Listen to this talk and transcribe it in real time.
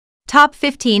Top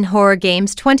 15 Horror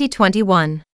Games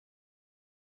 2021.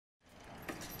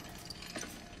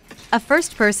 A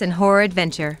first-person horror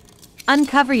adventure.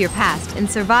 Uncover your past and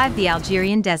survive the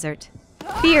Algerian desert.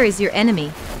 Fear is your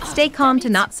enemy. Stay calm to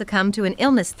not succumb to an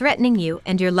illness threatening you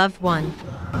and your loved one.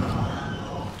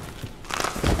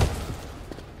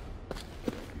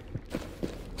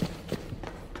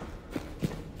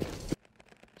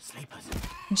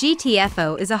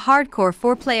 GTFO is a hardcore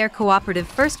 4-player cooperative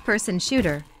first-person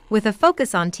shooter with a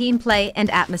focus on team play and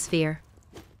atmosphere.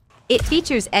 It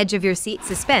features edge-of-your-seat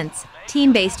suspense,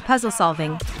 team-based puzzle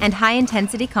solving, and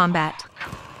high-intensity combat.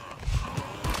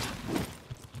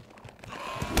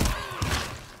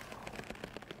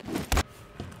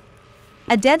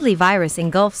 A deadly virus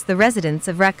engulfs the residents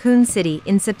of Raccoon City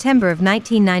in September of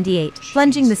 1998,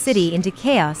 plunging the city into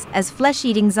chaos as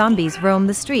flesh-eating zombies roam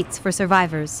the streets for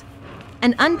survivors.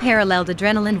 An unparalleled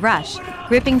adrenaline rush,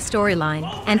 gripping storyline,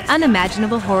 and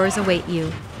unimaginable horrors await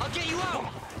you.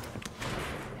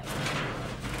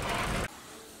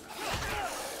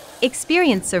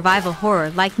 Experience survival horror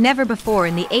like never before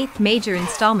in the 8th major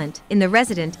installment in the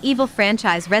Resident Evil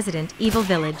franchise, Resident Evil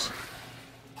Village.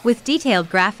 With detailed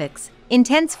graphics,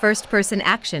 intense first-person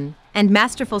action, and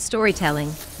masterful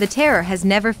storytelling, the terror has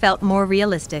never felt more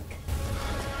realistic.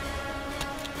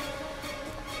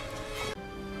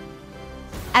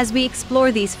 As we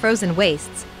explore these frozen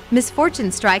wastes,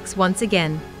 misfortune strikes once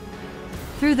again.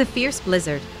 Through the fierce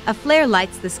blizzard, a flare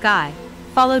lights the sky,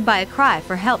 followed by a cry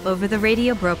for help over the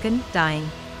radio. Broken, dying.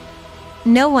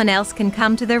 No one else can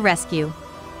come to their rescue.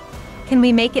 Can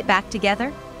we make it back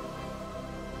together?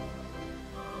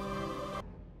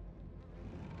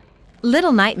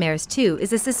 Little Nightmares 2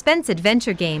 is a suspense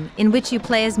adventure game in which you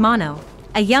play as Mono,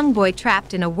 a young boy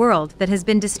trapped in a world that has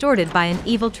been distorted by an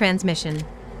evil transmission.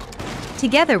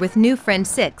 Together with new friend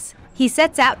Six, he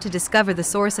sets out to discover the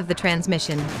source of the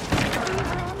transmission.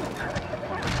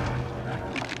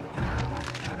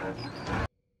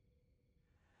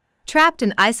 Trapped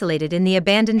and isolated in the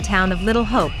abandoned town of Little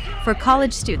Hope, for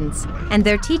college students and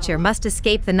their teacher must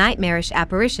escape the nightmarish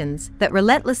apparitions that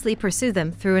relentlessly pursue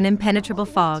them through an impenetrable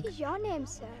fog. What is your name,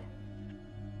 sir?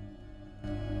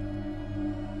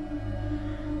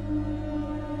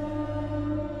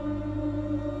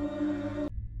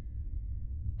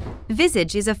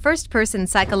 Visage is a first-person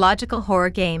psychological horror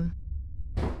game.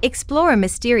 Explore a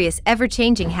mysterious,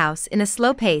 ever-changing house in a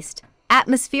slow-paced,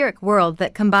 atmospheric world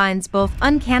that combines both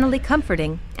uncannily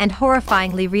comforting and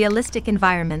horrifyingly realistic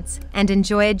environments, and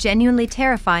enjoy a genuinely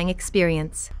terrifying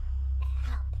experience.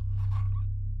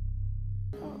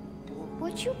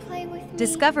 Would you play with me?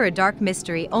 Discover a dark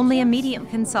mystery only a medium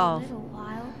can solve.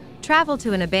 Travel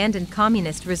to an abandoned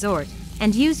communist resort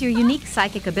and use your unique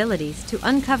psychic abilities to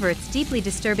uncover its deeply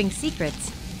disturbing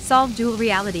secrets, solve dual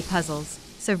reality puzzles,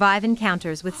 survive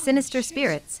encounters with sinister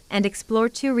spirits, and explore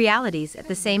two realities at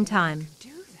the same time.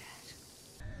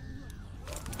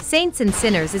 Saints and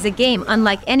Sinners is a game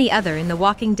unlike any other in the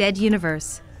Walking Dead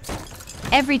universe.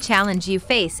 Every challenge you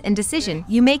face and decision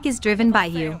you make is driven by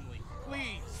you.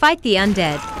 Fight the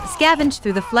undead, scavenge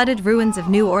through the flooded ruins of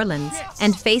New Orleans,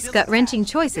 and face gut-wrenching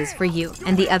choices for you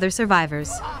and the other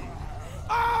survivors.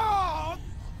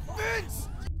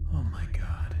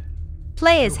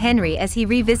 Play as Henry as he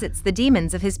revisits the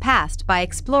demons of his past by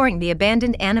exploring the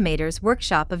abandoned animator's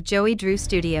workshop of Joey Drew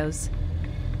Studios.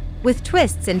 With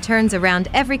twists and turns around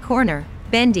every corner,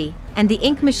 Bendy and the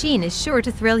ink machine is sure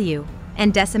to thrill you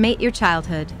and decimate your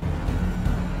childhood.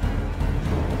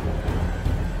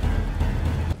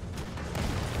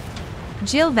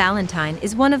 Jill Valentine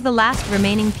is one of the last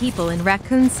remaining people in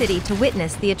Raccoon City to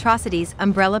witness the atrocities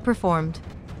Umbrella performed.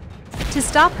 To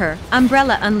stop her,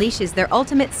 Umbrella unleashes their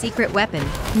ultimate secret weapon,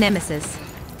 Nemesis.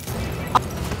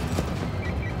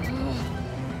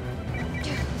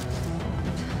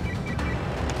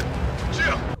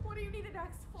 Jill! What do you need an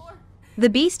axe for? The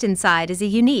beast inside is a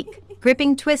unique,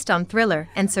 gripping twist on thriller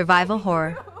and survival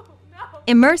horror.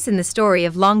 Immerse in the story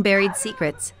of long-buried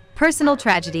secrets, personal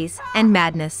tragedies, and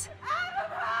madness.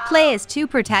 Play as two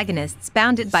protagonists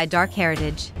bounded by dark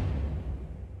heritage.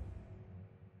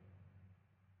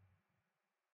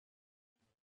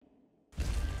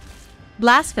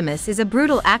 Blasphemous is a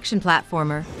brutal action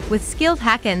platformer with skilled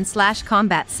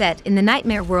hack-and-slash-combat set in the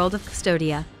nightmare world of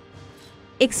Custodia.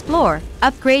 Explore,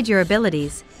 upgrade your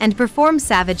abilities, and perform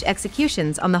savage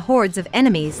executions on the hordes of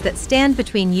enemies that stand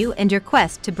between you and your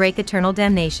quest to break eternal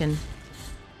damnation.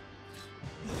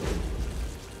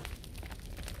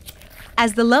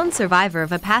 As the lone survivor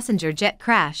of a passenger jet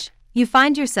crash, you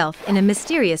find yourself in a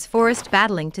mysterious forest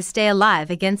battling to stay alive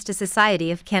against a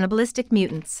society of cannibalistic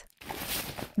mutants.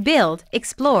 Build,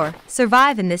 explore,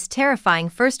 survive in this terrifying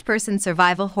first-person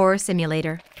survival horror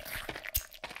simulator.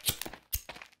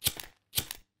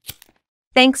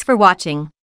 Thanks for watching.